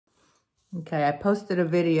Okay, I posted a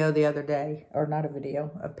video the other day, or not a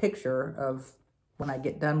video, a picture of when I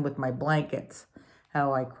get done with my blankets,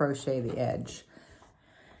 how I crochet the edge.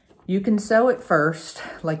 You can sew it first,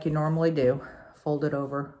 like you normally do. Fold it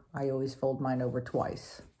over. I always fold mine over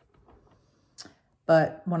twice.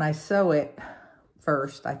 But when I sew it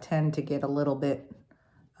first, I tend to get a little bit,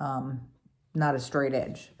 not a straight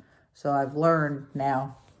edge. So I've learned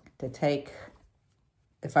now to take,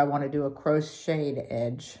 if I want to do a crocheted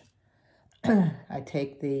edge, I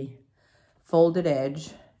take the folded edge,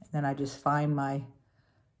 and then I just find my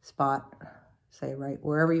spot, say right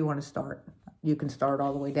wherever you want to start. You can start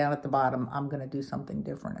all the way down at the bottom. I'm going to do something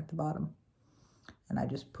different at the bottom. And I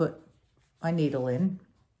just put my needle in,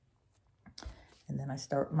 and then I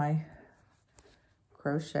start my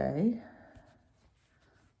crochet,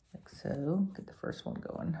 like so. Get the first one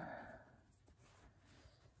going.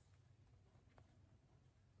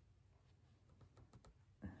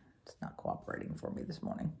 It's not cooperating for me this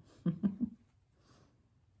morning.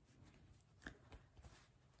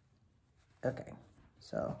 Okay,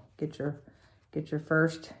 so get your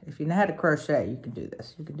first, if you know how to crochet, you can do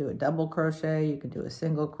this. You can do a double crochet, you can do a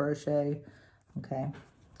single crochet, okay?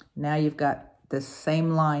 Now you've got this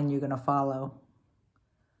same line you're gonna follow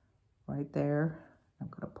right there. I'm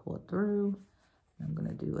gonna pull it through.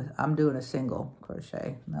 I'm doing a single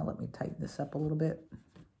crochet. Now let me tighten this up a little bit.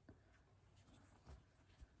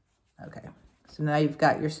 Okay, so now you've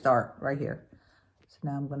got your start right here. So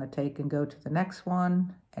now I'm gonna take and go to the next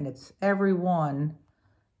one, and it's every one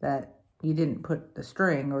that you didn't put the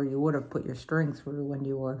string, or you would have put your string through when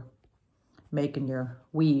you were making your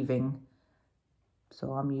weaving.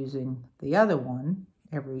 So I'm using the other one,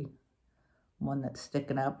 every one that's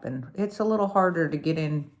sticking up, and it's a little harder to get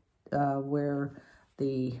in where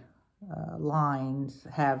the lines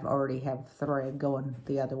already have thread going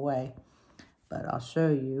the other way. But I'll show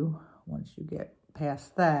you once you get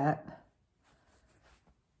past that.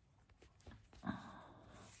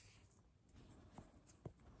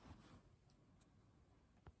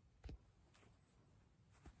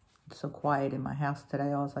 It's so quiet in my house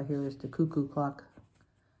today. All I hear is the cuckoo clock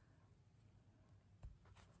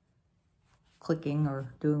clicking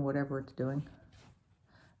or doing whatever it's doing.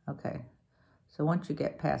 Okay, so once you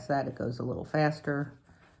get past that, it goes a little faster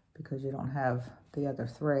because you don't have the other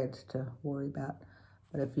threads to worry about.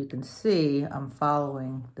 But if you can see, I'm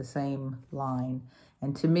following the same line.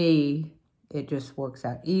 And to me, it just works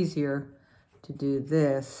out easier to do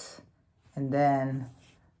this. And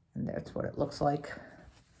that's what it looks like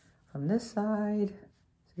from this side.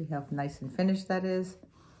 See how nice and finished that is?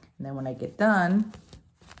 And then when I get done,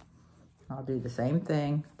 I'll do the same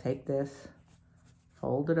thing. Take this,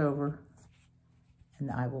 fold it over,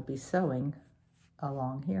 and I will be sewing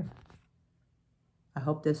along here. I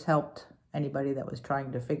hope this helped anybody that was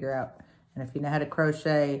trying to figure out. And if you know how to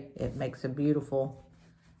crochet, it makes a beautiful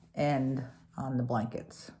end on the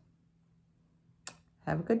blankets.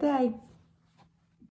 Have a good day.